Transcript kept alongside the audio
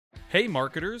Hey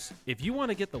marketers, if you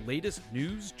want to get the latest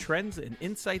news, trends, and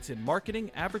insights in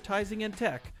marketing, advertising, and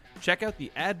tech, check out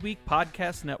the Adweek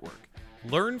Podcast Network.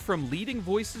 Learn from leading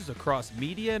voices across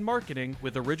media and marketing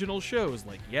with original shows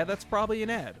like Yeah, That's Probably an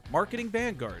Ad, Marketing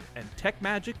Vanguard, and Tech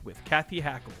Magic with Kathy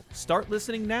Hackle. Start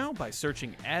listening now by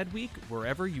searching Adweek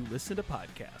wherever you listen to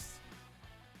podcasts.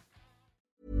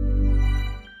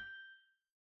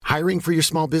 Hiring for your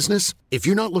small business? If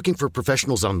you're not looking for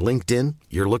professionals on LinkedIn,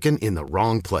 you're looking in the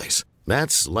wrong place.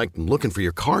 That's like looking for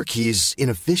your car keys in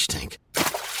a fish tank.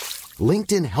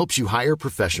 LinkedIn helps you hire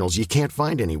professionals you can't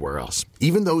find anywhere else,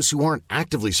 even those who aren't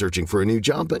actively searching for a new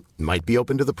job but might be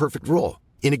open to the perfect role.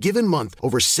 In a given month,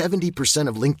 over 70%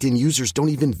 of LinkedIn users don't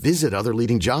even visit other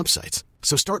leading job sites.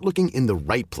 So start looking in the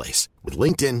right place. With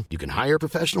LinkedIn, you can hire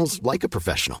professionals like a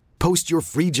professional. Post your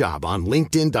free job on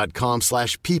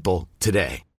linkedin.com/people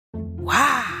today.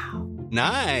 Wow.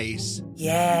 Nice.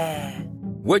 Yeah.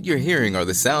 What you're hearing are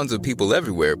the sounds of people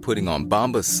everywhere putting on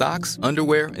Bombas socks,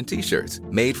 underwear, and T-shirts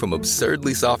made from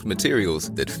absurdly soft materials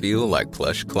that feel like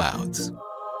plush clouds.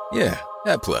 Yeah,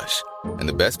 that plush. And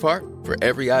the best part? For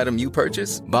every item you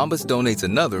purchase, Bombas donates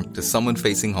another to someone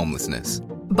facing homelessness.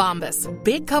 Bombas.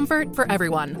 Big comfort for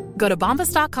everyone. Go to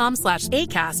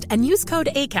bombas.com/ACAST and use code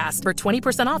ACAST for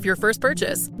 20% off your first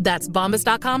purchase. That's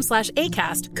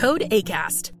bombas.com/ACAST. Code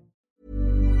ACAST.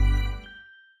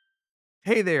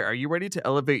 Hey there, are you ready to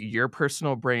elevate your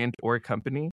personal brand or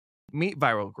company? Meet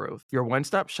Viral Growth, your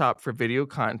one-stop shop for video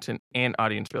content and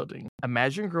audience building.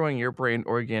 Imagine growing your brand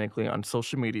organically on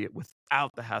social media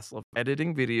without the hassle of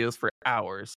editing videos for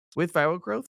hours. With Viral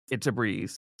Growth, it's a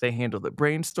breeze. They handle the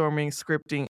brainstorming,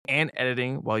 scripting, and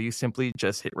editing while you simply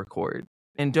just hit record.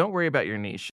 And don't worry about your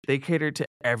niche. They cater to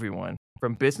everyone,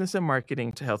 from business and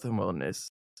marketing to health and wellness.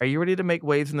 Are you ready to make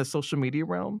waves in the social media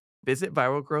realm? Visit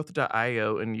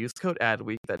viralgrowth.io and use code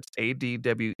ADWEEK, that's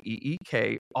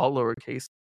ADWEEK, all lowercase,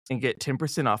 and get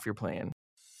 10% off your plan.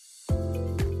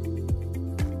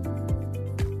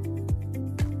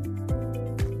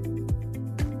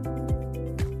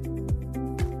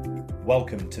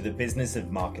 Welcome to the Business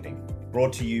of Marketing,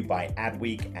 brought to you by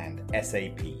Adweek and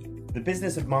SAP. The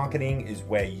Business of Marketing is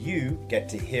where you get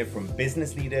to hear from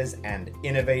business leaders and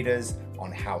innovators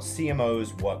on how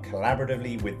CMOs work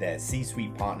collaboratively with their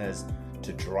C-suite partners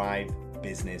to drive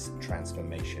business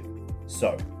transformation.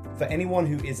 So, for anyone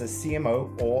who is a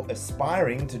CMO or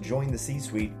aspiring to join the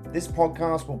C-suite, this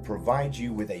podcast will provide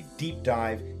you with a deep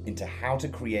dive into how to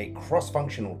create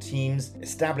cross-functional teams,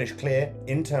 establish clear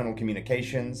internal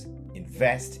communications,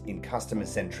 invest in customer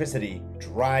centricity,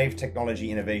 drive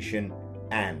technology innovation,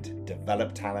 and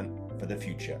develop talent for the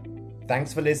future.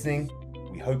 Thanks for listening.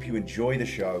 We hope you enjoy the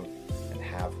show and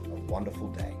have a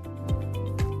wonderful day.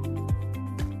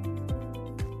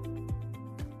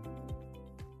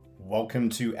 Welcome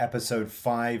to episode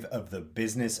 5 of the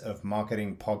Business of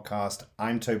Marketing podcast.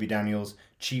 I'm Toby Daniels,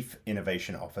 Chief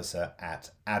Innovation Officer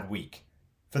at Adweek.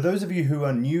 For those of you who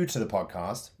are new to the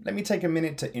podcast, let me take a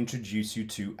minute to introduce you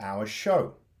to our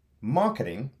show.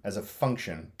 Marketing as a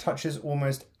function touches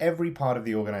almost every part of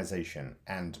the organization,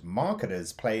 and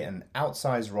marketers play an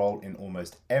outsized role in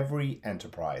almost every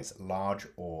enterprise, large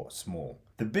or small.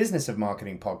 The Business of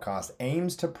Marketing podcast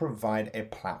aims to provide a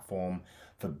platform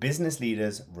for business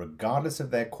leaders, regardless of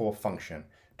their core function,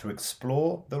 to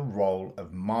explore the role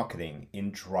of marketing in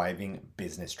driving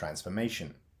business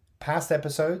transformation. Past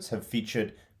episodes have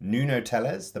featured Nuno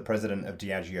Teles, the president of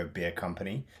Diageo Beer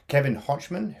Company, Kevin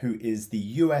Hochman, who is the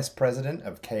US president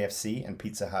of KFC and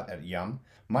Pizza Hut at Yum,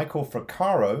 Michael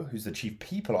Fraccaro, who's the chief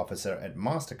people officer at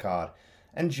MasterCard,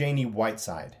 and Janie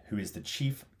Whiteside, who is the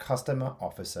chief customer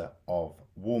officer of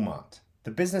Walmart.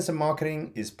 The Business of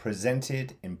Marketing is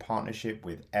presented in partnership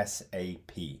with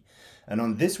SAP. And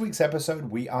on this week's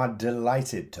episode, we are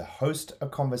delighted to host a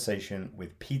conversation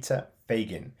with Peter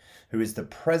Feigin, who is the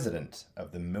president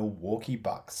of the Milwaukee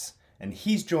Bucks. And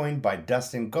he's joined by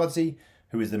Dustin Godsey,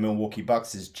 who is the Milwaukee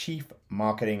Bucks' chief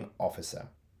marketing officer.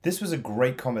 This was a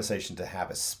great conversation to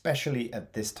have, especially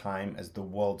at this time as the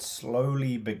world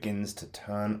slowly begins to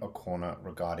turn a corner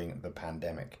regarding the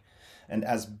pandemic. And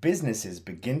as businesses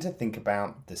begin to think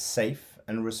about the safe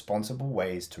and responsible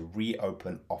ways to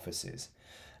reopen offices.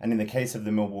 And in the case of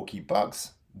the Milwaukee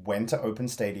Bucks, when to open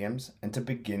stadiums and to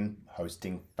begin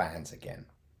hosting fans again.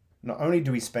 Not only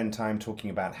do we spend time talking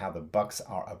about how the Bucks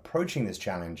are approaching this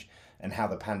challenge and how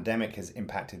the pandemic has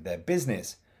impacted their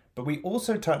business, but we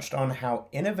also touched on how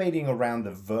innovating around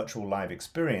the virtual live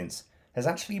experience has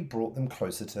actually brought them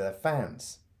closer to their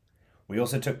fans. We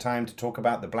also took time to talk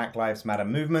about the Black Lives Matter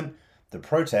movement, the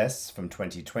protests from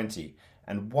 2020,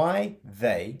 and why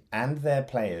they and their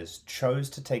players chose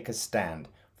to take a stand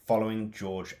following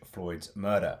George Floyd's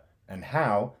murder, and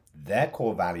how their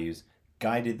core values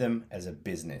guided them as a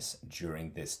business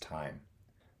during this time.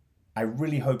 I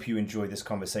really hope you enjoyed this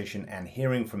conversation and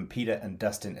hearing from Peter and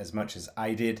Dustin as much as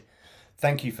I did.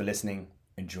 Thank you for listening.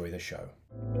 Enjoy the show.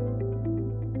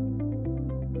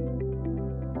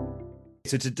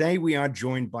 So today we are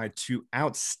joined by two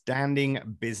outstanding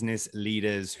business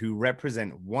leaders who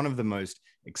represent one of the most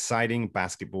exciting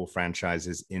basketball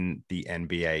franchises in the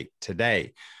NBA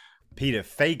today. Peter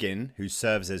Fagan, who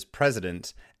serves as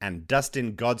president, and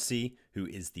Dustin Godsey, who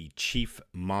is the chief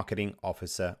marketing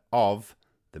officer of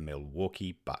the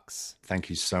Milwaukee Bucks. Thank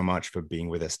you so much for being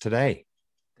with us today.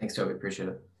 Thanks, Toby. Appreciate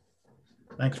it.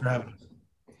 Thanks for having us.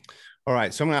 All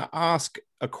right, so I'm going to ask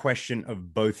a question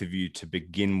of both of you to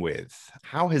begin with.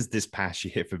 How has this past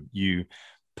year for you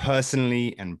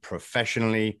personally and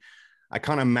professionally? I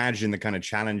can't imagine the kind of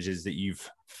challenges that you've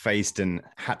faced and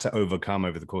had to overcome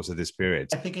over the course of this period.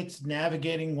 I think it's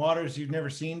navigating waters you've never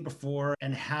seen before.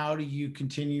 And how do you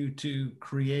continue to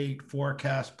create,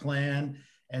 forecast, plan,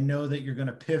 and know that you're going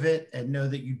to pivot and know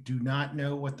that you do not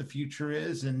know what the future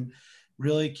is, and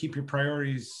really keep your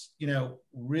priorities,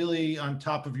 really on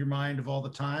top of your mind of all the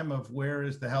time of where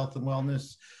is the health and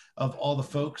wellness of all the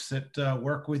folks that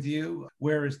work with you?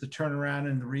 Where is the turnaround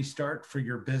and the restart for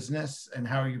your business? And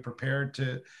how are you prepared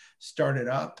to start it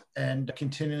up and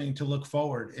continuing to look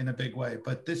forward in a big way?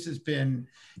 But this has been,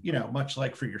 much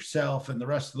like for yourself and the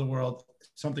rest of the world,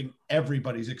 something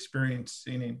everybody's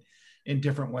experiencing in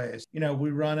different ways.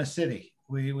 We run a city.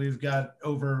 We've got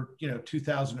over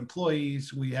 2,000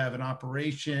 employees. We have an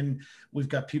operation. We've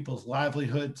got people's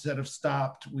livelihoods that have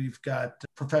stopped. We've got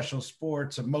professional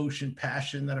sports, emotion,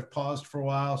 passion that have paused for a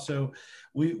while. So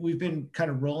we've been kind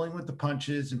of rolling with the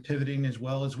punches and pivoting as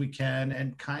well as we can,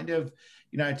 and kind of,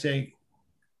 I'd say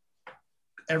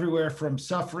everywhere from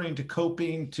suffering to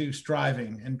coping to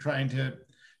striving and trying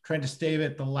to stay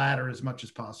at the ladder as much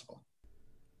as possible.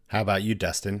 How about you,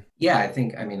 Dustin? Yeah,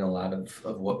 I mean, a lot of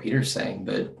what Peter's saying,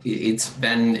 but it's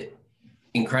been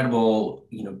incredible,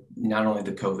 not only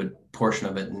the COVID portion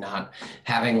of it, not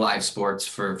having live sports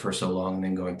for so long and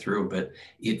then going through, but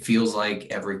it feels like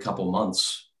every couple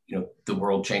months, the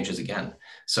world changes again.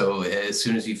 So as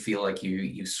soon as you feel like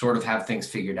you sort of have things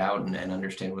figured out and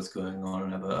understand what's going on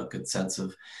and have a good sense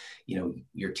of,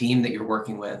 your team that you're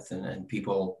working with and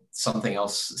people, something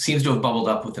else seems to have bubbled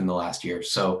up within the last year.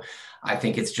 So I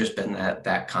think it's just been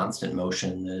that constant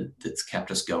motion that's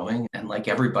kept us going. And like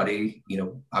everybody,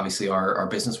 obviously our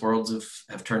business worlds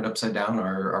have turned upside down.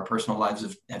 Our personal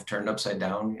lives have turned upside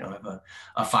down. I have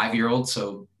a 5-year-old,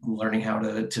 so learning how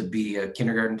to be a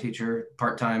kindergarten teacher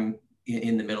part-time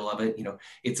in the middle of it,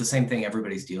 it's the same thing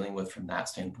everybody's dealing with from that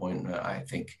standpoint. I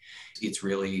think it's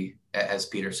really, as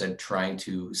Peter said, trying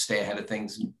to stay ahead of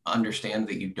things, understand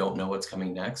that you don't know what's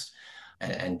coming next,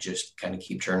 and just kind of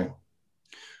keep churning.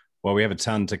 Well, we have a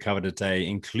ton to cover today,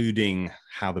 including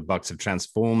how the Bucks have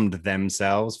transformed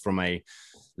themselves from a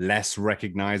less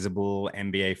recognizable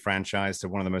NBA franchise to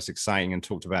one of the most exciting and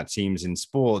talked about teams in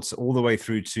sports, all the way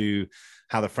through to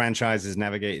how the franchise has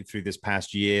navigated through this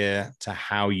past year, to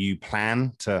how you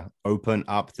plan to open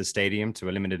up the stadium to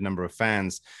a limited number of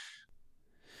fans.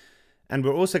 And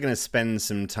we're also going to spend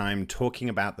some time talking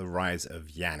about the rise of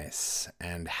Giannis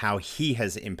and how he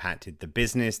has impacted the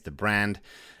business, the brand,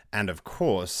 and of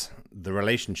course, the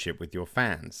relationship with your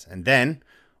fans. And then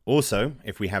also,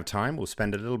 if we have time, we'll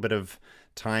spend a little bit of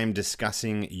time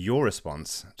discussing your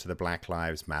response to the Black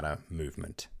Lives Matter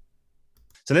movement.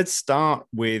 So let's start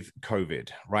with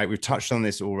COVID, right? We've touched on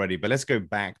this already, but let's go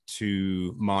back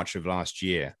to March of last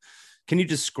year. Can you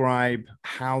describe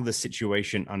how the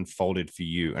situation unfolded for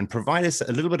you and provide us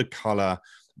a little bit of color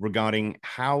regarding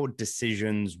how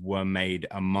decisions were made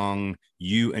among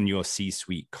you and your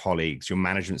C-suite colleagues, your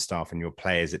management staff and your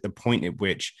players at the point at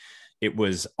which it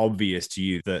was obvious to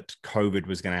you that COVID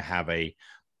was going to have a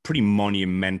pretty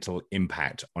monumental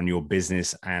impact on your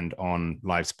business and on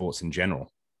live sports in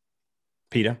general?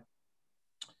 Peter?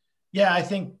 Yeah, I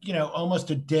think,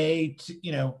 almost a day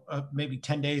to, maybe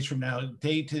 10 days from now,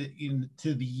 day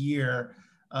to the year,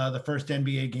 the first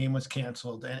NBA game was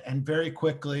canceled. And very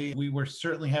quickly, we were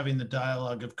certainly having the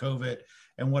dialogue of COVID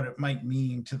and what it might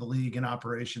mean to the league and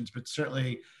operations. But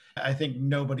certainly, I think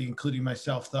nobody, including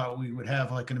myself, thought we would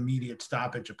have like an immediate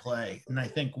stoppage of play. And I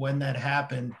think when that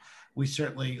happened, we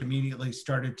certainly immediately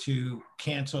started to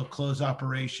cancel, close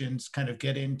operations, kind of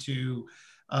get into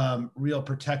real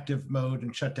protective mode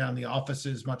and shut down the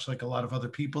offices, much like a lot of other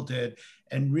people did,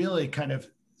 and really kind of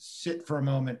sit for a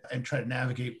moment and try to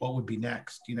navigate what would be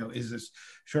next. Is this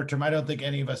short term? I don't think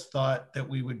any of us thought that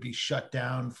we would be shut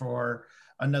down for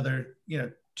another,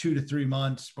 2 to 3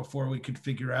 months before we could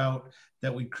figure out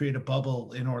that we'd create a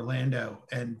bubble in Orlando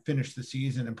and finish the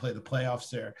season and play the playoffs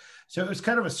there. So it was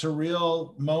kind of a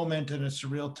surreal moment and a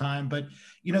surreal time. But,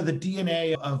 you know, the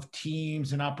DNA of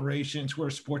teams and operations, we're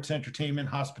a sports entertainment,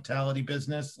 hospitality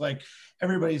business. Like,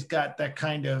 everybody's got that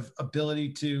kind of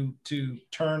ability to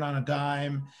turn on a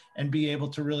dime and be able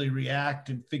to really react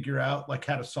and figure out like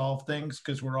how to solve things,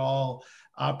 because we're all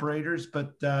operators.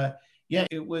 But yeah,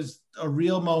 it was a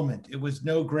real moment. It was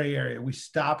no gray area. We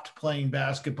stopped playing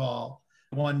basketball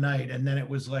one night, and then it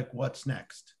was like, what's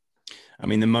next? I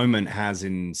mean, the moment has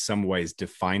in some ways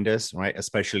defined us, right?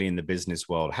 Especially in the business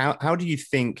world. How do you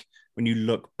think, when you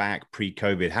look back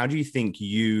pre-COVID, how do you think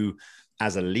you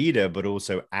as a leader, but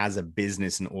also as a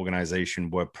business and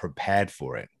organization, were prepared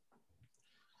for it?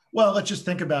 Well, let's just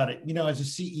think about it. You know, as a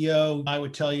CEO, I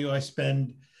would tell you I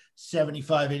spend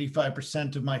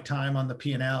 85% of my time on the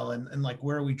P&L and like,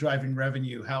 where are we driving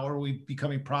revenue? How are we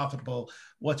becoming profitable?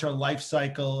 What's our life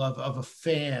cycle of a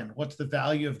fan? What's the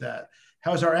value of that?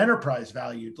 How is our enterprise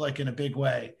valued, like in a big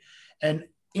way? And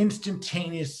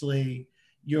instantaneously,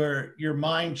 your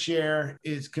mind share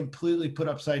is completely put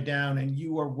upside down, and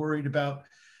you are worried about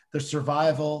the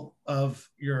survival of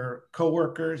your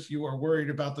coworkers. You are worried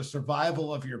about the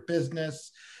survival of your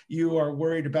business. You are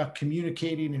worried about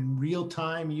communicating in real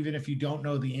time, even if you don't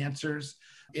know the answers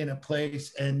in a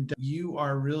place. And you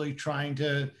are really trying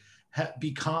to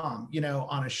be calm, you know,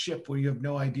 on a ship where you have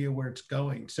no idea where it's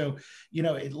going. So, you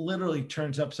know, it literally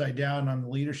turns upside down on the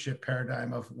leadership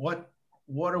paradigm of what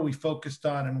are we focused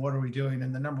on and what are we doing?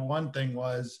 And the number one thing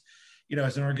was, you know,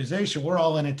 as an organization, we're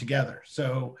all in it together.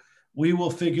 So we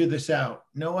will figure this out.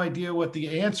 No idea what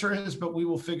the answer is, but we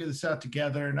will figure this out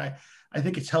together. And I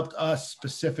think it's helped us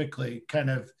specifically kind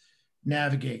of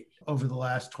navigate over the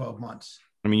last 12 months.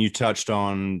 I mean, you touched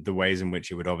on the ways in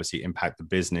which it would obviously impact the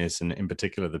business, and in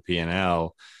particular the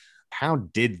P&L. How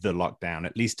did the lockdown,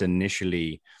 at least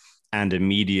initially and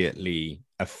immediately,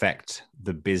 affect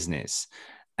the business?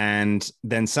 And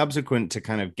then subsequent to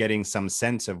kind of getting some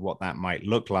sense of what that might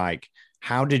look like,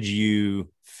 how did you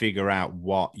figure out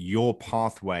what your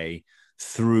pathway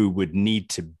through would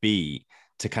need to be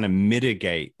to kind of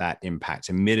mitigate that impact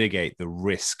and mitigate the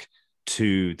risk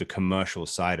to the commercial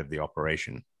side of the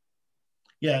operation?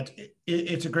 Yeah,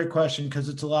 it's a great question, because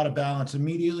it's a lot of balance.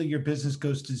 Immediately, your business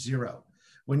goes to zero.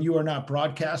 When you are not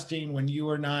broadcasting, when you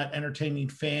are not entertaining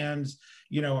fans,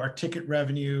 you know, our ticket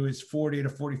revenue is 40 to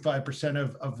 45%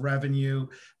 of revenue.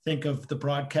 Think of the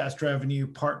broadcast revenue,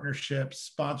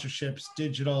 partnerships, sponsorships,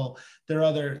 digital. There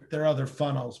are other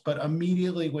funnels. But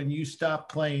immediately when you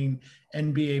stop playing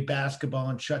NBA basketball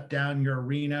and shut down your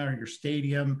arena or your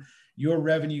stadium, your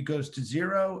revenue goes to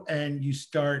zero, and you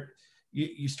start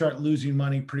losing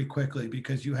money pretty quickly,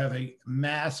 because you have a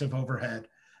massive overhead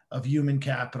of human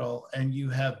capital, and you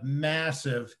have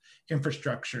massive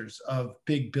infrastructures of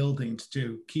big buildings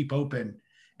to keep open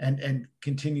and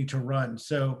continue to run.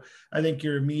 So I think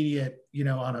your immediate, you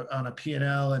know, on a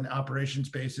P&L and operations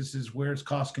basis is, where's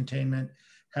cost containment?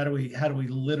 How do we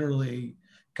literally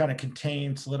kind of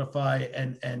contain, solidify,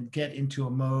 and get into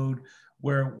a mode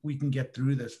where we can get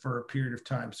through this for a period of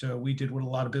time? So we did what a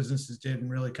lot of businesses did and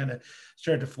really kind of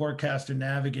started to forecast and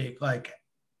navigate, like,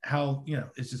 how, you know,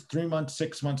 is this 3 months,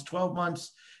 6 months, 12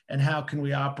 months? And how can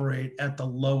we operate at the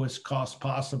lowest cost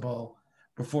possible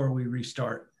before we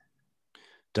restart?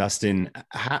 Dustin,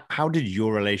 how did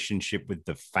your relationship with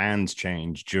the fans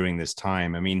change during this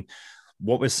time? I mean,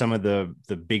 what were some of the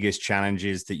biggest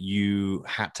challenges that you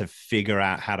had to figure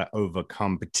out how to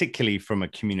overcome, particularly from a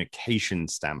communication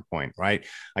standpoint, right?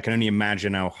 I can only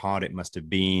imagine how hard it must have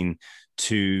been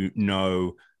to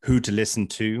know who to listen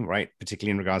to, right?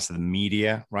 Particularly in regards to the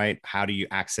media, right? How do you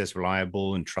access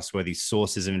reliable and trustworthy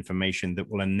sources of information that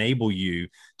will enable you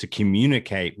to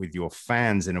communicate with your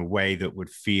fans in a way that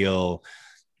would feel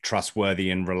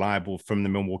trustworthy and reliable from the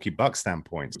Milwaukee Bucks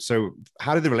standpoint? So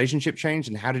how did the relationship change,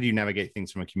 and how did you navigate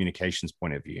things from a communications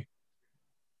point of view?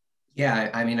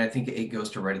 Yeah, I mean, I think it goes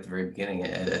to right at the very beginning,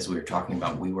 as we were talking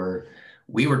about, we were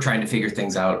trying to figure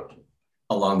things out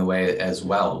along the way as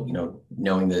well, you know,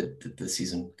 knowing that the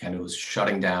season kind of was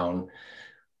shutting down,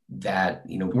 that,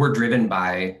 you know, we're driven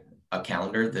by a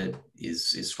calendar that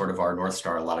is sort of our North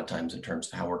Star a lot of times in terms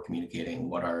of how we're communicating,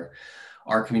 what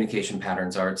our communication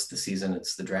patterns are. It's the season,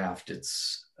 it's the draft,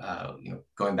 it's you know,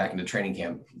 going back into training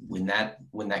camp. When that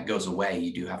goes away,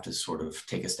 you do have to sort of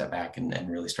take a step back and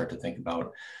really start to think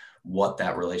about what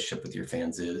that relationship with your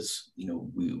fans is. You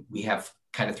know, we have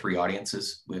kind of three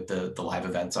audiences with the live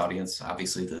events audience.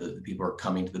 Obviously, the people who are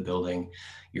coming to the building,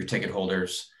 your ticket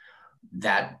holders.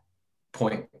 That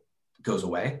point goes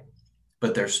away.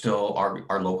 but there's still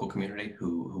our local community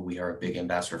who we are a big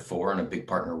ambassador for and a big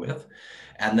partner with.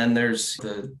 And then there's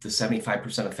the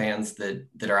 75% of fans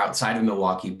that are outside of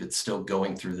Milwaukee, but still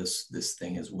going through this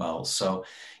thing as well. So,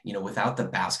 without the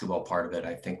basketball part of it,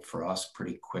 I think for us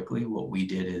pretty quickly, what we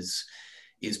did is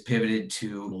pivoted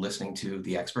to listening to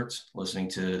the experts, listening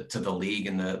to the league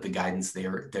and the guidance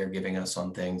they're giving us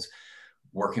on things,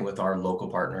 working with our local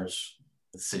partners,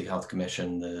 the City Health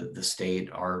Commission, the state,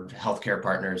 our healthcare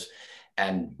partners,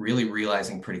 and really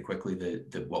realizing pretty quickly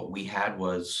that what we had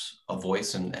was a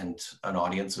voice and an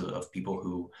audience of people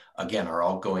who, again, are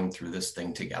all going through this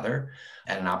thing together,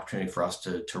 and an opportunity for us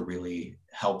to really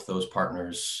help those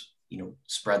partners,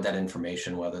 spread that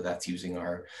information, whether that's using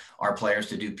our players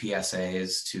to do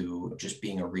PSAs, to just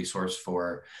being a resource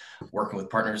for working with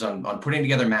partners on putting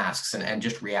together masks and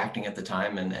just reacting at the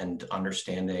time and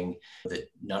understanding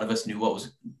that none of us knew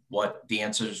what the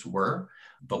answers were,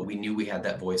 but we knew we had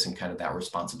that voice and kind of that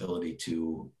responsibility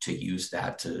to use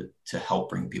that to help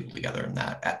bring people together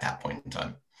at that point in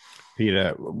time.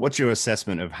 Peter, what's your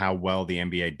assessment of how well the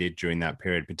NBA did during that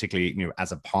period, particularly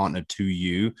as a partner to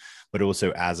you, but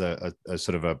also as a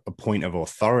sort of a point of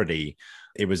authority?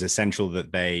 It was essential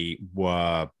that they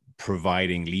were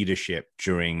providing leadership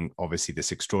during, obviously,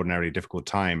 this extraordinarily difficult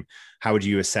time. How would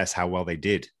you assess how well they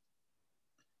did?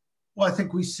 Well, I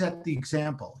think we set the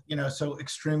example, so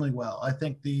extremely well. I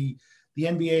think the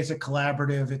NBA is a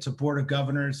collaborative. It's a board of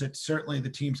governors. It's certainly the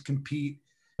teams compete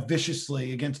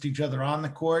viciously against each other on the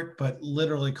court, but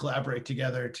literally collaborate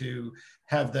together to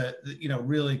have the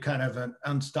really kind of an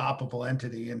unstoppable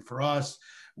entity. And for us,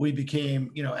 we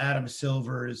became, Adam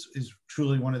Silver is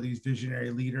truly one of these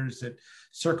visionary leaders that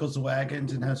circles the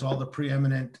wagons and has all the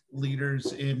preeminent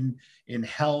leaders in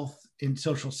health, in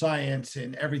social science,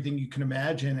 in everything you can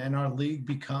imagine. And our league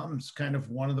becomes kind of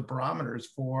one of the barometers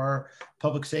for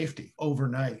public safety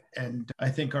overnight. And I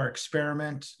think our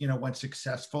experiment, went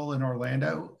successful in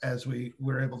Orlando as we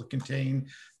were able to contain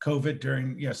COVID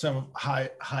during, some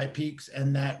high peaks.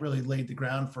 And that really laid the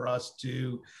ground for us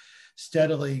to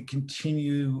steadily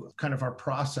continue kind of our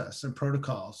process and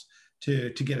protocols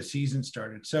to get a season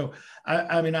started. So,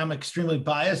 I'm extremely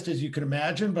biased, as you can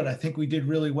imagine, but I think we did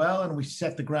really well, and we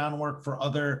set the groundwork for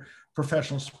other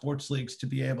professional sports leagues to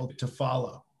be able to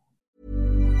follow.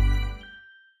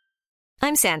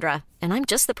 I'm Sandra, and I'm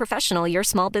just the professional your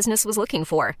small business was looking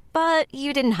for. But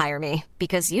you didn't hire me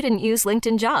because you didn't use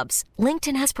LinkedIn Jobs.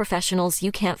 LinkedIn has professionals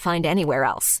you can't find anywhere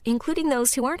else, including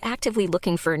those who aren't actively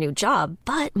looking for a new job,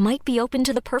 but might be open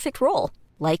to the perfect role,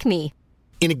 like me.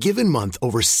 In a given month,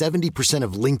 over 70%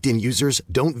 of LinkedIn users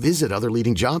don't visit other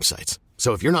leading job sites.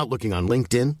 So if you're not looking on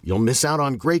LinkedIn, you'll miss out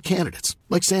on great candidates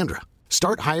like Sandra.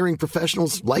 Start hiring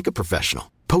professionals like a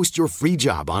professional. Post your free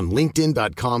job on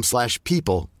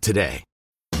linkedin.com/people today.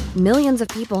 Millions of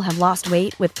people have lost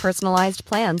weight with personalized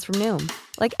plans from Noom,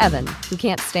 like Evan, who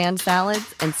can't stand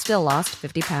salads and still lost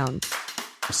 50 pounds.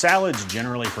 Salads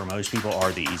generally for most people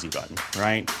are the easy button,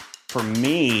 right? For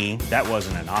me, that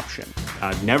wasn't an option.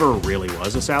 I never really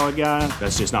was a salad guy.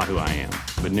 That's just not who I am.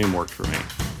 But Noom worked for me.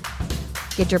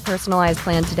 Get your personalized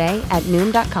plan today at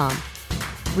Noom.com.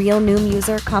 Real Noom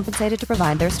user compensated to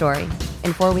provide their story.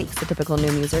 In 4 weeks, the typical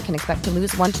Noom user can expect to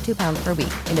lose 1 to 2 pounds per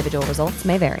week. Individual results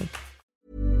may vary.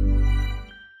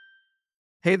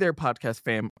 Hey there, podcast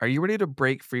fam. Are you ready to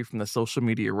break free from the social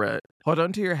media rut? Hold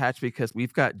on to your hatch because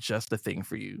we've got just the thing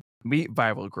for you. Meet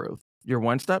Viral Growth, your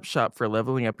one-stop shop for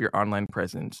leveling up your online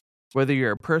presence. Whether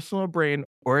you're a personal brand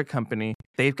or a company,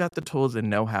 they've got the tools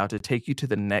and know-how to take you to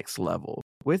the next level.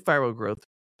 With Viral Growth,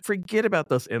 forget about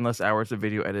those endless hours of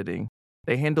video editing.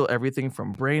 They handle everything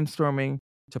from brainstorming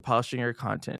to polishing your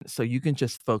content so you can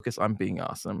just focus on being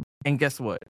awesome. And guess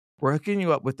what? We're hooking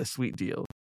you up with a sweet deal.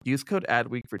 Use code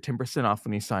ADWEEK for 10% off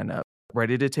when you sign up.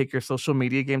 Ready to take your social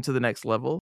media game to the next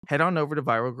level? Head on over to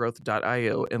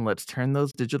viralgrowth.io and let's turn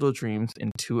those digital dreams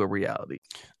into a reality.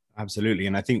 Absolutely.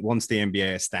 And I think once the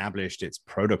NBA established its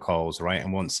protocols, right,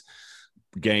 and once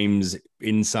games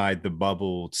inside the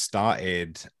bubble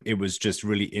started, it was just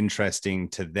really interesting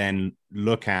to then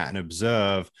look at and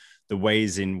observe the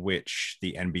ways in which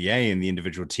the NBA and the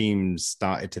individual teams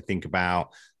started to think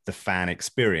about the fan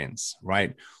experience,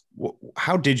 right?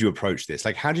 How did you approach this?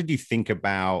 Like, how did you think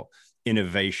about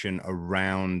innovation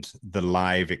around the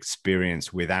live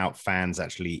experience without fans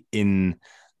actually in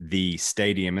the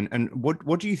stadium? And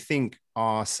what do you think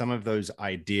are some of those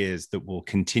ideas that will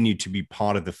continue to be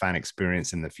part of the fan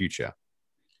experience in the future?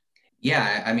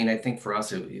 Yeah, I think for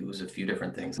us, it was a few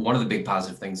different things. One of the big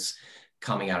positive things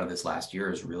coming out of this last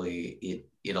year is really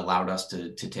it allowed us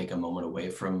to take a moment away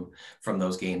from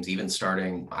those games, even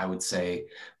starting, I would say,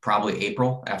 probably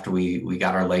April, after we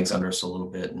got our legs under us a little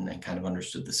bit and kind of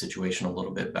understood the situation a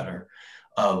little bit better,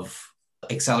 of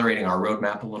accelerating our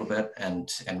roadmap a little bit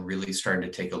and really starting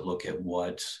to take a look at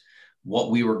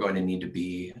what we were going to need to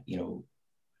be,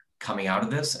 coming out of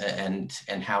this, and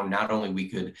how not only we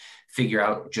could figure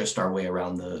out just our way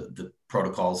around the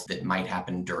protocols that might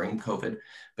happen during COVID,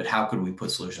 but how could we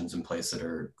put solutions in place that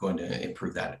are going to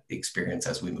improve that experience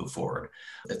as we move forward.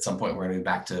 At some point, we're going to be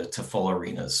back to full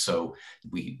arenas. So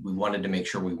we wanted to make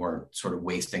sure we weren't sort of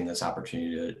wasting this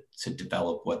opportunity to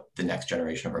develop what the next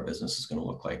generation of our business is going to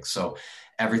look like. So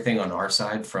everything on our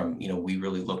side from, we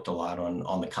really looked a lot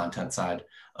on the content side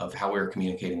of how we were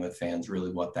communicating with fans,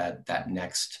 really what that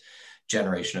next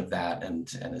generation of that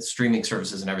and as streaming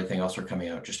services and everything else are coming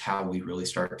out, just how we really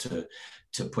start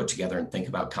to put together and think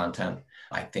about content.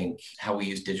 I think how we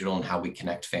use digital and how we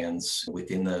connect fans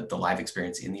within the live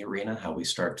experience in the arena, how we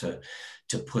start to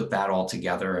put that all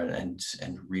together and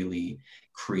really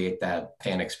create that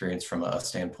fan experience from a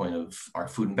standpoint of our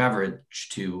food and beverage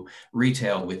to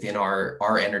retail within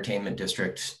our entertainment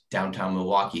district, downtown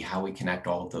Milwaukee, how we connect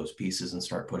all of those pieces and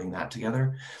start putting that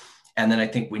together. And then I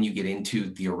think when you get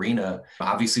into the arena,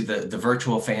 obviously the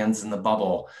virtual fans in the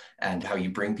bubble and how you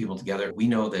bring people together, we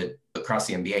know that across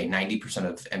the NBA, 90%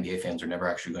 of NBA fans are never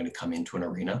actually going to come into an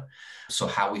arena. So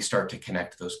how we start to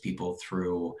connect those people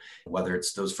through, whether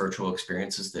it's those virtual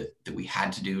experiences that we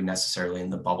had to do necessarily in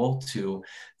the bubble, to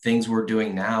things we're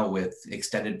doing now with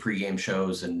extended pregame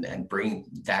shows and bring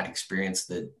that experience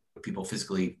that people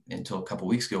physically until a couple of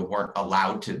weeks ago weren't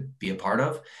allowed to be a part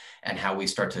of, and how we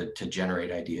start to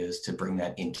generate ideas to bring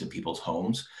that into people's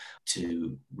homes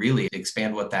to really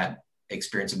expand what that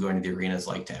experience of going to the arena is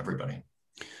like to everybody.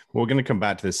 We're going to come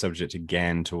back to this subject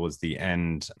again towards the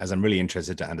end, as I'm really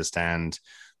interested to understand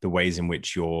the ways in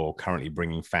which you're currently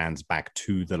bringing fans back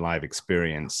to the live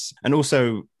experience, and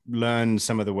also learn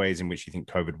some of the ways in which you think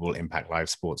COVID will impact live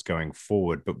sports going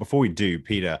forward. But before we do,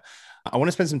 Peter, I want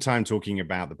to spend some time talking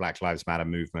about the Black Lives Matter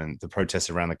movement, the protests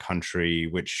around the country,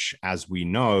 which, as we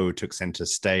know, took center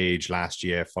stage last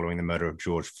year following the murder of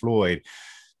George Floyd.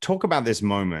 Talk about this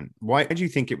moment. Why do you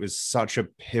think it was such a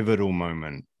pivotal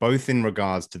moment, both in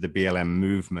regards to the BLM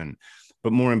movement,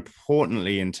 but more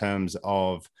importantly, in terms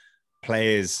of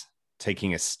players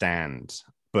taking a stand,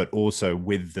 but also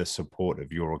with the support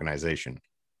of your organization?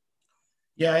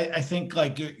 Yeah, I think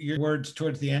like your words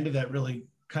towards the end of that really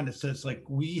kind of says, like,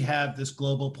 we have this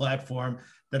global platform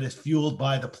that is fueled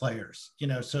by the players,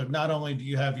 so not only do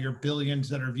you have your billions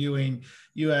that are viewing,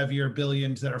 you have your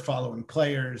billions that are following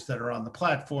players that are on the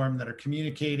platform, that are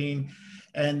communicating.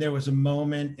 And there was a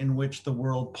moment in which the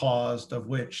world paused, of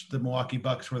which the Milwaukee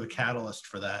Bucks were the catalyst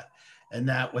for that. And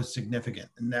that was significant.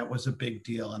 And that was a big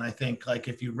deal. And I think, like,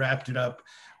 if you wrapped it up,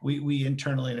 we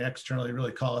internally and externally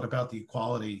really call it about the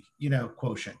equality,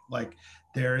 quotient. Like,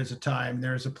 there is a time,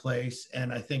 there is a place.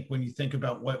 And I think when you think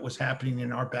about what was happening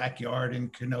in our backyard in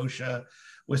Kenosha,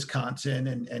 Wisconsin,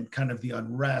 and kind of the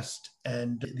unrest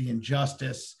and the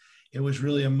injustice, it was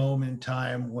really a moment in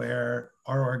time where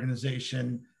our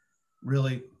organization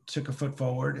really took a foot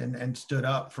forward and stood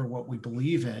up for what we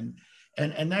believe in.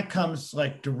 And that comes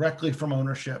like directly from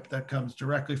ownership, that comes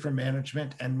directly from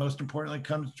management, and most importantly,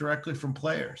 comes directly from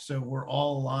players. So we're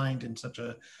all aligned in such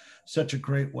a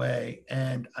great way.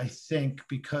 And I think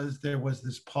because there was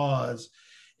this pause,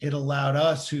 it allowed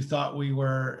us, who thought we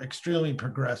were extremely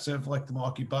progressive, like the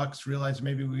Milwaukee Bucks, realize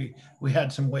maybe we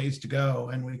had some ways to go,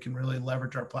 and we can really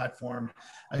leverage our platform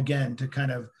again to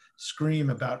kind of scream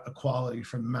about equality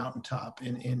from the mountaintop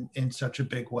in such a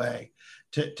big way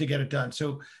to get it done.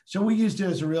 So we used it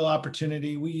as a real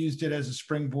opportunity. We used it as a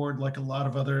springboard, like a lot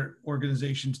of other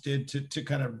organizations did, to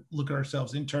kind of look at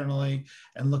ourselves internally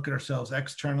and look at ourselves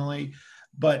externally.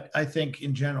 But I think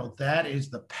in general, that is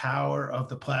the power of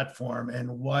the platform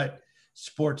and what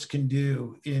sports can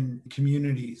do in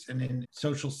communities and in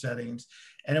social settings.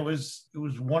 And it was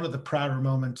one of the prouder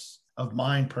moments of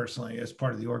mine personally as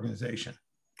part of the organization.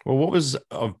 Well, what was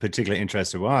of particular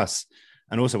interest to us,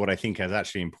 and also what I think is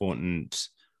actually important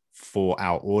for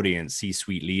our audience,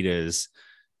 C-suite leaders,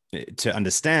 to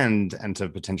understand and to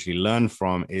potentially learn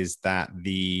from, is that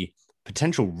the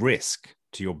potential risk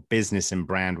to your business and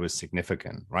brand was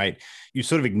significant, right? You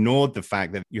sort of ignored the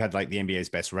fact that you had like the NBA's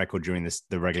best record during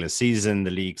the regular season,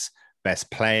 the league's best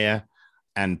player,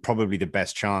 and probably the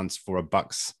best chance for a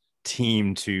Bucks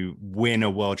team to win a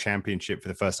world championship for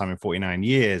the first time in 49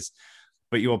 years.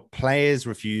 But your players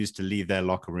refused to leave their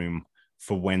locker room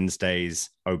for Wednesday's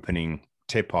opening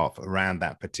tip-off around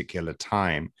that particular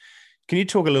time. Can you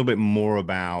talk a little bit more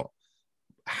about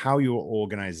how your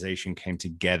organization came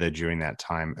together during that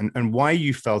time and why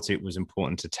you felt it was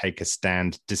important to take a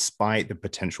stand despite the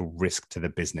potential risk to the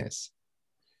business.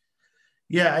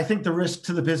 Yeah, I think the risk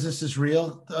to the business is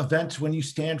real. The events, when you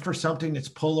stand for something, it's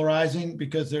polarizing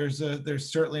because there's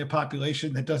certainly a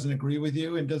population that doesn't agree with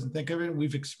you and doesn't think of it.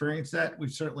 We've experienced that.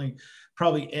 We've certainly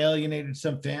probably alienated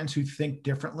some fans who think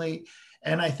differently.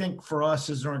 And I think for us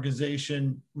as an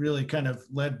organization, really kind of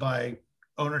led by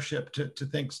ownership to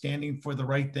think standing for the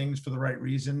right things for the right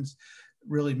reasons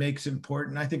really makes it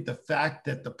important. I think the fact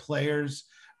that the players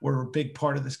were a big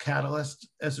part of this catalyst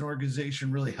as an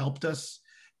organization really helped us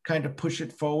kind of push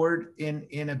it forward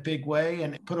in a big way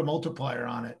and put a multiplier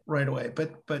on it right away.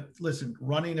 But listen,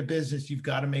 running a business, you've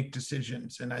got to make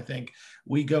decisions. And I think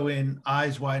we go in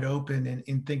eyes wide open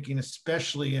in thinking,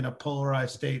 especially in a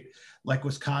polarized state like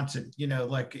Wisconsin,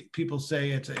 like people say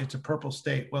it's a purple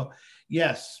state. Well,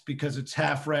 yes, because it's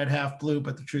half red, half blue.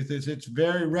 But the truth is it's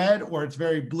very red or it's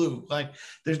very blue. Like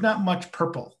there's not much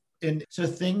purple. And so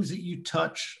things that you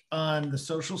touch on the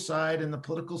social side and the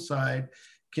political side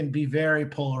can be very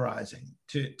polarizing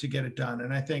to get it done.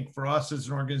 And I think for us as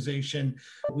an organization,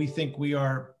 we think we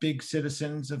are big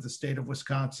citizens of the state of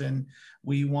Wisconsin.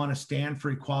 We want to stand for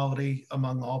equality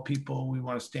among all people. We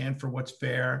want to stand for what's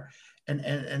fair.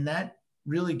 And that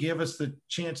really gave us the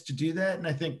chance to do that. And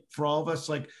I think for all of us,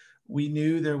 like we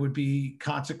knew there would be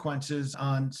consequences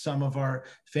on some of our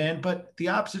but the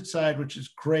opposite side, which is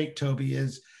great, Toby,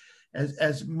 is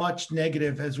as much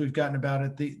negative as we've gotten about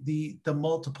it, the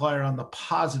multiplier on the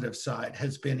positive side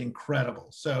has been incredible.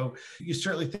 So you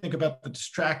certainly think about the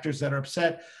distractors that are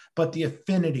upset, but the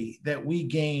affinity that we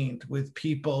gained with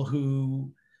people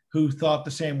who thought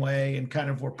the same way and kind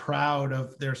of were proud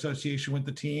of their association with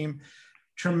the team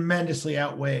tremendously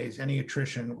outweighs any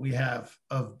attrition we have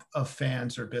of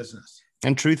fans or business.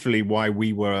 And truthfully, why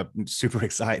we were super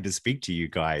excited to speak to you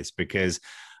guys, because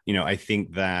I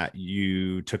think that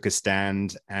you took a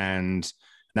stand and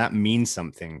that means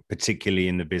something, particularly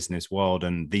in the business world.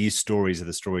 And these stories are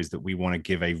the stories that we want to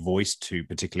give a voice to,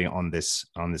 particularly on this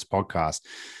podcast.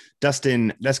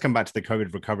 Dustin, let's come back to the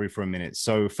COVID recovery for a minute.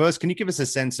 So first, can you give us a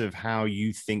sense of how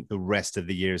you think the rest of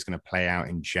the year is going to play out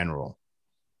in general?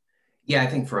 Yeah, I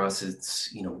think for us,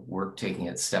 it's, we're taking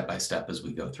it step by step as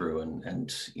we go through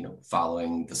and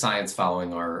following the science,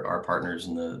 following our partners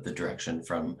in the direction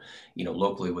from,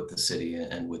 locally with the city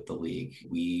and with the league.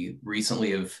 We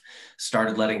recently have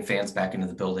started letting fans back into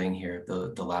the building here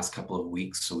the last couple of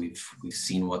weeks. So we've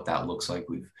seen what that looks like.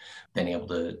 We've been able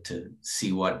to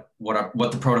see what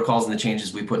the protocols and the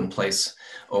changes we put in place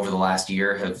over the last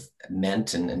year have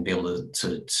meant and be able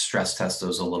to stress test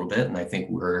those a little bit. And I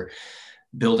think we're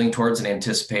building towards and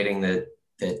anticipating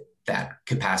that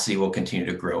capacity will continue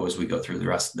to grow as we go through the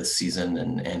rest of the season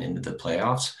and into the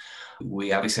playoffs.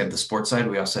 We obviously have the sports side.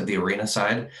 We also have the arena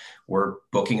side. We're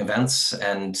booking events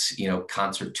and,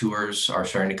 concert tours are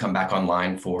starting to come back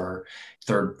online for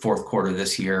third, fourth quarter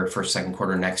this year, first, second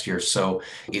quarter next year. So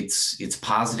it's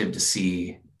positive to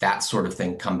see that sort of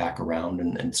thing come back around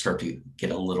and start to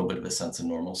get a little bit of a sense of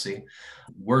normalcy.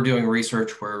 We're doing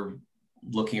research. We're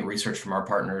looking at research from our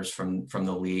partners from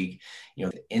the league.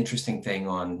 The interesting thing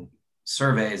on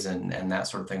surveys and that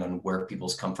sort of thing on where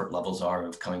people's comfort levels are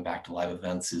of coming back to live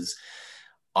events is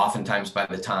oftentimes by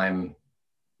the time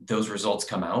those results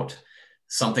come out,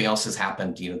 something else has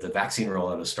happened. The vaccine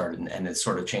rollout has started and it's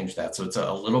sort of changed that. So it's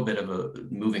a little bit of a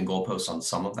moving goalpost on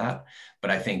some of that.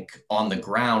 But I think on the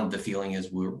ground, the feeling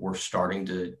is we're starting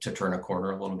to turn a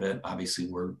corner a little bit. Obviously,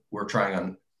 we're trying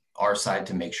on our side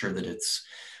to make sure that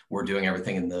we're doing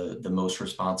everything in the most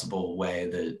responsible way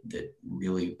that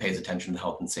really pays attention to the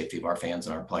health and safety of our fans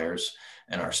and our players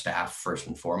and our staff first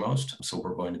and foremost. So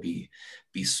we're going to be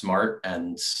smart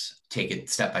and take it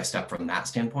step by step from that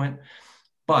standpoint.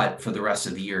 But for the rest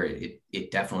of the year,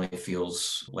 it definitely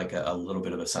feels like a little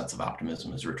bit of a sense of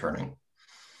optimism is returning.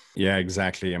 Yeah,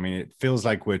 exactly. I mean, it feels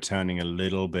like we're turning a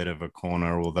little bit of a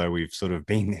corner, although we've sort of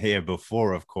been here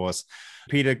before, of course.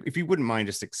 Peter, if you wouldn't mind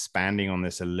just expanding on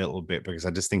this a little bit, because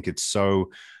I just think it's so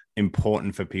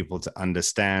important for people to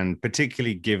understand,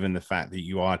 particularly given the fact that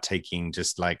you are taking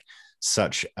just like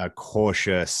such a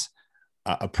cautious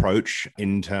approach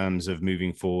in terms of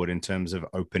moving forward, in terms of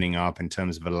opening up, in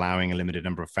terms of allowing a limited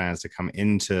number of fans to come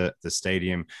into the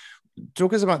stadium.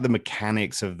 Talk us about the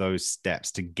mechanics of those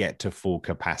steps to get to full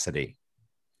capacity.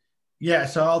 Yeah,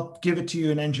 so I'll give it to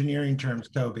you in engineering terms,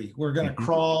 Toby. We're going to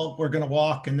crawl, we're going to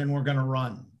walk, and then we're going to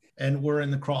run. And we're in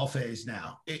the crawl phase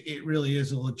now. It really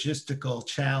is a logistical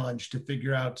challenge to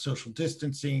figure out social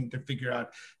distancing, to figure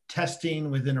out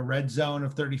testing within a red zone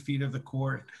of 30 feet of the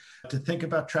court. to think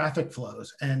about traffic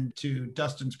flows. And to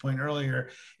Dustin's point earlier,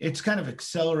 it's kind of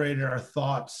accelerated our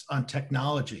thoughts on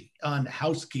technology, on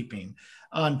housekeeping,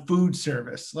 on food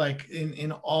service, like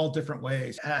in all different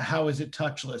ways. How is it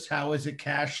touchless? How is it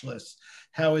cashless?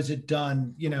 How is it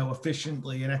done,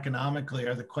 efficiently and economically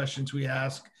are the questions we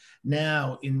ask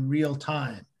now in real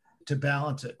time to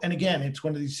balance it. And again, it's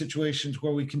one of these situations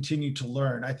where we continue to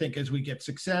learn. I think as we get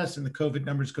success and the COVID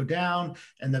numbers go down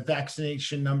and the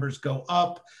vaccination numbers go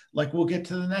up, like we'll get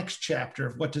to the next chapter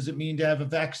of what does it mean to have a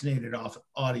vaccinated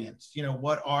audience?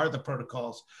 What are the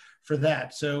protocols for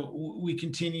that? So we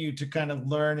continue to kind of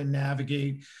learn and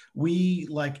navigate. We,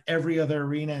 like every other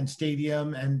arena and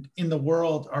stadium and in the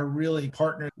world, are really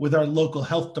partnered with our local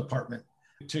health department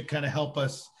to kind of help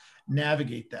us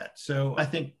navigate that. So I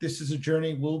think this is a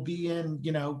journey we'll be in,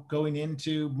 going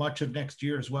into much of next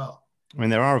year as well. I mean,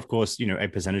 there are, of course, a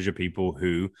percentage of people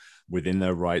who, within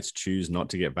their rights, choose not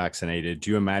to get vaccinated.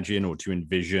 Do you imagine or to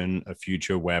envision a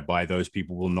future whereby those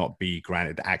people will not be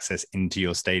granted access into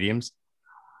your stadiums?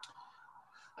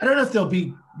 I don't know if they'll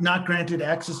be not granted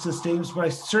access to stadiums, but I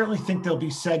certainly think they'll be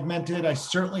segmented. I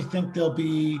certainly think there'll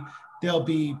be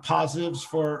positives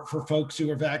for folks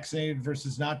who are vaccinated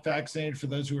versus not vaccinated, for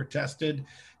those who are tested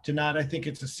to not. I think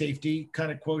it's a safety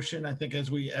kind of quotient. I think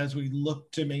as we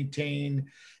look to maintain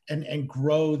and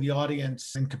grow the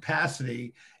audience and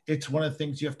capacity, it's one of the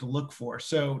things you have to look for.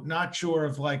 So not sure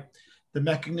of like the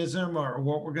mechanism or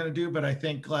what we're going to do, but I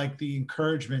think like the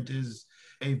encouragement is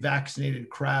a vaccinated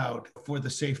crowd for the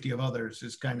safety of others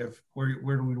is kind of where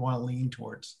do we want to lean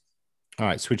towards. All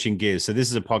right, switching gears. So this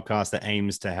is a podcast that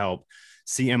aims to help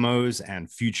CMOs and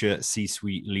future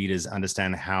C-suite leaders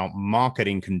understand how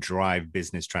marketing can drive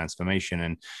business transformation.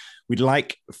 And we'd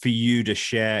like for you to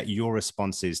share your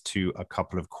responses to a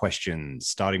couple of questions,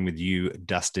 starting with you,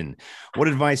 Dustin. What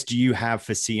advice do you have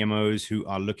for CMOs who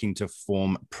are looking to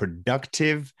form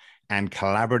productive and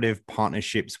collaborative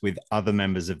partnerships with other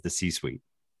members of the C-suite?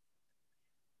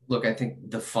 Look, I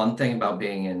think the fun thing about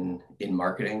being in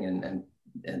marketing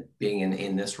and being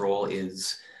in this role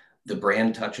is the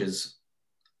brand touches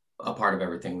a part of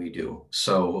everything we do.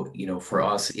 So, for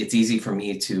us, it's easy for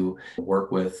me to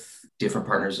work with different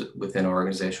partners within our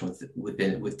organization,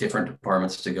 with different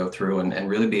departments to go through and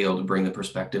really be able to bring the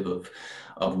perspective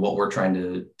of what we're trying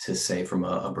to say from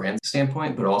a brand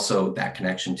standpoint, but also that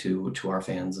connection to our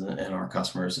fans and our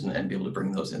customers and be able to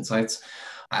bring those insights.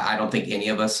 I don't think any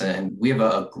of us, and we have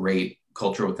a great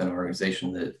culture within our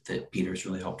organization that Peter's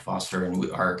really helped foster. And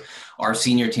our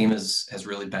senior team has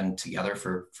really been together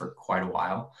for quite a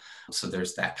while. So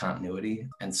there's that continuity.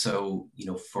 And so,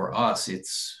 for us,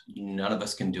 it's none of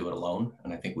us can do it alone.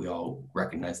 And I think we all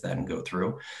recognize that and go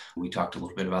through. We talked a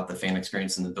little bit about the fan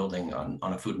experience in the building on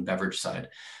a food and beverage side,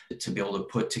 to be able to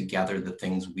put together the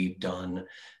things we've done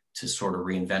to sort of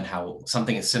reinvent how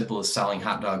something as simple as selling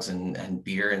hot dogs and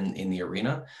beer in the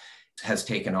arena has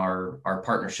taken our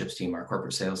partnerships team, our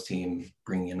corporate sales team,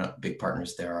 bringing in big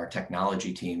partners there, our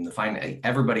technology team,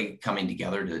 everybody coming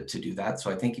together to do that.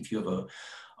 So I think if you have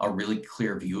a really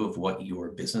clear view of what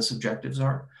your business objectives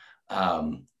are,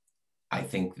 I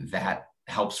think that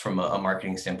helps from a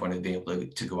marketing standpoint of being able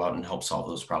to go out and help solve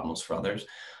those problems for others.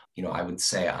 I would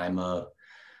say I'm a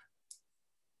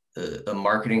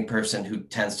marketing person who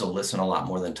tends to listen a lot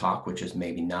more than talk, which is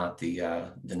maybe not the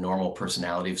normal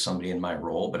personality of somebody in my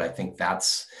role. But I think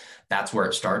that's where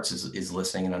it starts is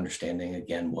listening and understanding,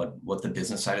 again, what the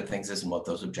business side of things is and what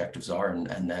those objectives are,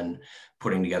 and then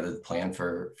putting together the plan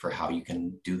for how you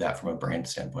can do that from a brand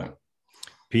standpoint.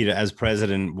 Peter, as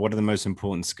president, what are the most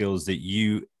important skills that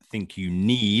you think you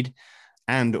need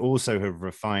and also have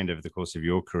refined over the course of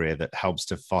your career that helps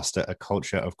to foster a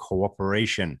culture of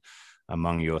cooperation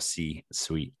among your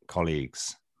C-suite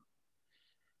colleagues?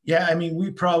 Yeah, I mean,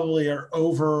 we probably are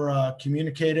over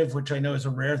communicative, which I know is a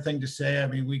rare thing to say. I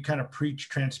mean, we kind of preach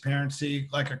transparency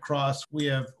across. We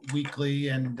have weekly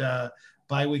and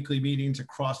bi-weekly meetings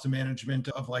across the management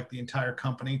of the entire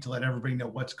company to let everybody know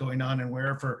what's going on and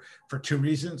where for two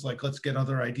reasons. Let's get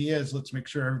other ideas. Let's make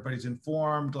sure everybody's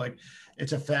informed.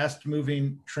 It's a fast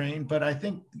moving train. But I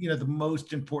think, the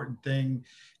most important thing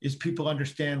is people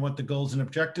understand what the goals and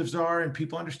objectives are, and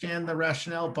people understand the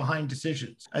rationale behind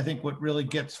decisions. I think what really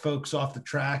gets folks off the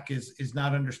track is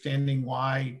not understanding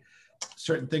why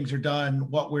certain things are done,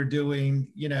 what we're doing,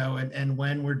 and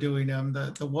when we're doing them,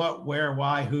 the what, where,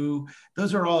 why, who.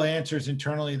 Those are all answers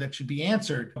internally that should be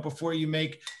answered before you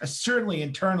make, certainly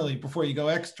internally, before you go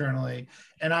externally.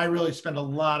 And I really spend a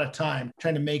lot of time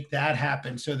trying to make that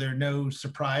happen so there are no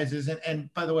surprises.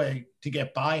 And by the way, to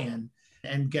get buy-in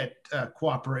and get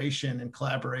cooperation and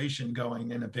collaboration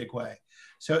going in a big way.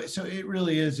 So it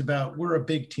really is about, we're a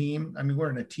big team. I mean, we're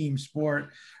in a team sport.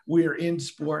 We're in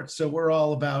sports. So we're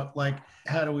all about like,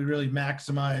 how do we really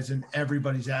maximize, and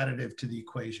everybody's additive to the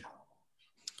equation.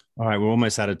 All right, we're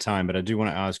almost out of time, but I do want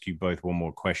to ask you both one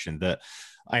more question that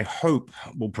I hope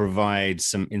will provide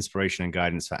some inspiration and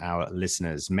guidance for our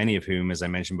listeners, many of whom, as I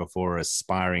mentioned before, are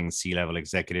aspiring C-level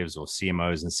executives or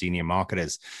CMOs and senior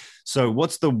marketers. So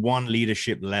what's the one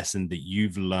leadership lesson that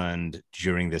you've learned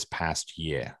during this past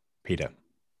year, Peter?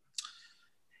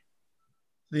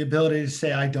 The ability to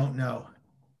say, I don't know.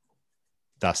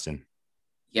 Dustin?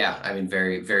 Yeah, I mean,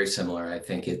 very, very similar. I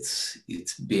think it's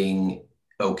being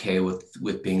okay with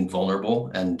being vulnerable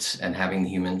and having the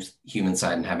human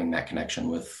side and having that connection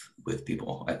with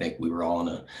people. I think we were all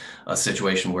in a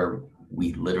situation where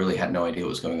we literally had no idea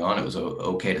what was going on. It was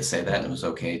okay to say that, and it was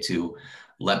okay to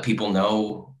let people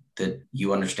know that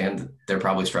you understand that they're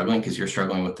probably struggling because you're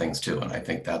struggling with things too. And I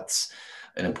think that's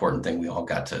an important thing we all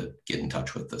got to get in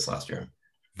touch with this last year.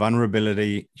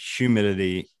 Vulnerability,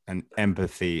 humility, and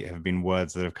empathy have been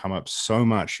words that have come up so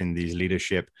much in these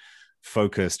leadership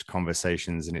focused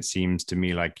conversations. And it seems to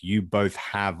me like you both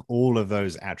have all of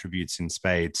those attributes in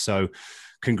spades. So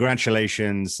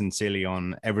congratulations sincerely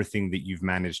on everything that you've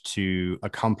managed to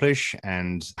accomplish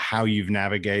and how you've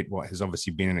navigated what has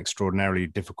obviously been an extraordinarily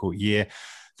difficult year.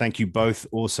 Thank you both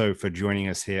also for joining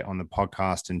us here on the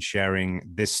podcast and sharing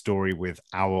this story with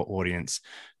our audience.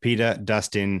 Peter,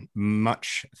 Dustin,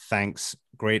 much thanks.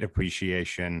 Great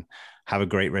appreciation. Have a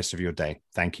great rest of your day.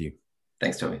 Thank you.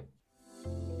 Thanks, Toby.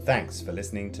 Thanks for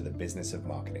listening to The Business of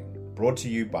Marketing, brought to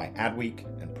you by Adweek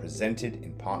and presented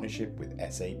in partnership with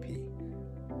SAP.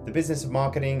 The Business of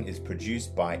Marketing is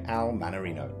produced by Al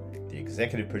Manarino. The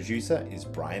executive producer is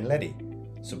Brian Leddy.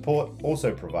 Support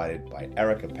also provided by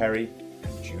Erica Perry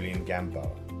and Julian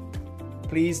Gamboa.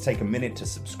 Please take a minute to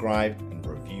subscribe and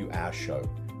review our show.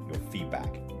 Your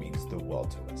feedback means the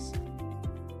world to us.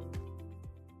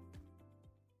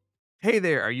 Hey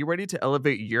there, are you ready to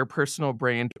elevate your personal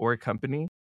brand or company?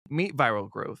 Meet Viral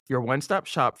Growth, your one-stop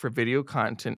shop for video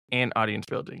content and audience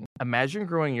building. Imagine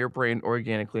growing your brand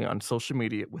organically on social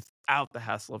media without the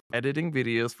hassle of editing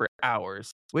videos for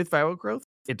hours. With Viral Growth,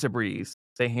 it's a breeze.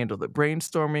 They handle the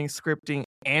brainstorming, scripting,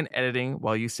 and editing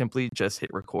while you simply just hit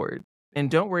record. And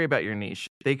don't worry about your niche.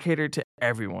 They cater to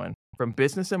everyone, from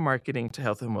business and marketing to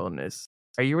health and wellness.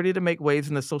 Are you ready to make waves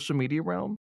in the social media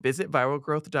realm? Visit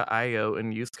viralgrowth.io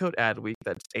and use code ADWEEK,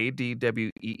 that's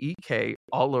ADWEEK,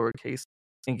 all lowercase,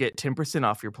 and get 10%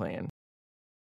 off your plan.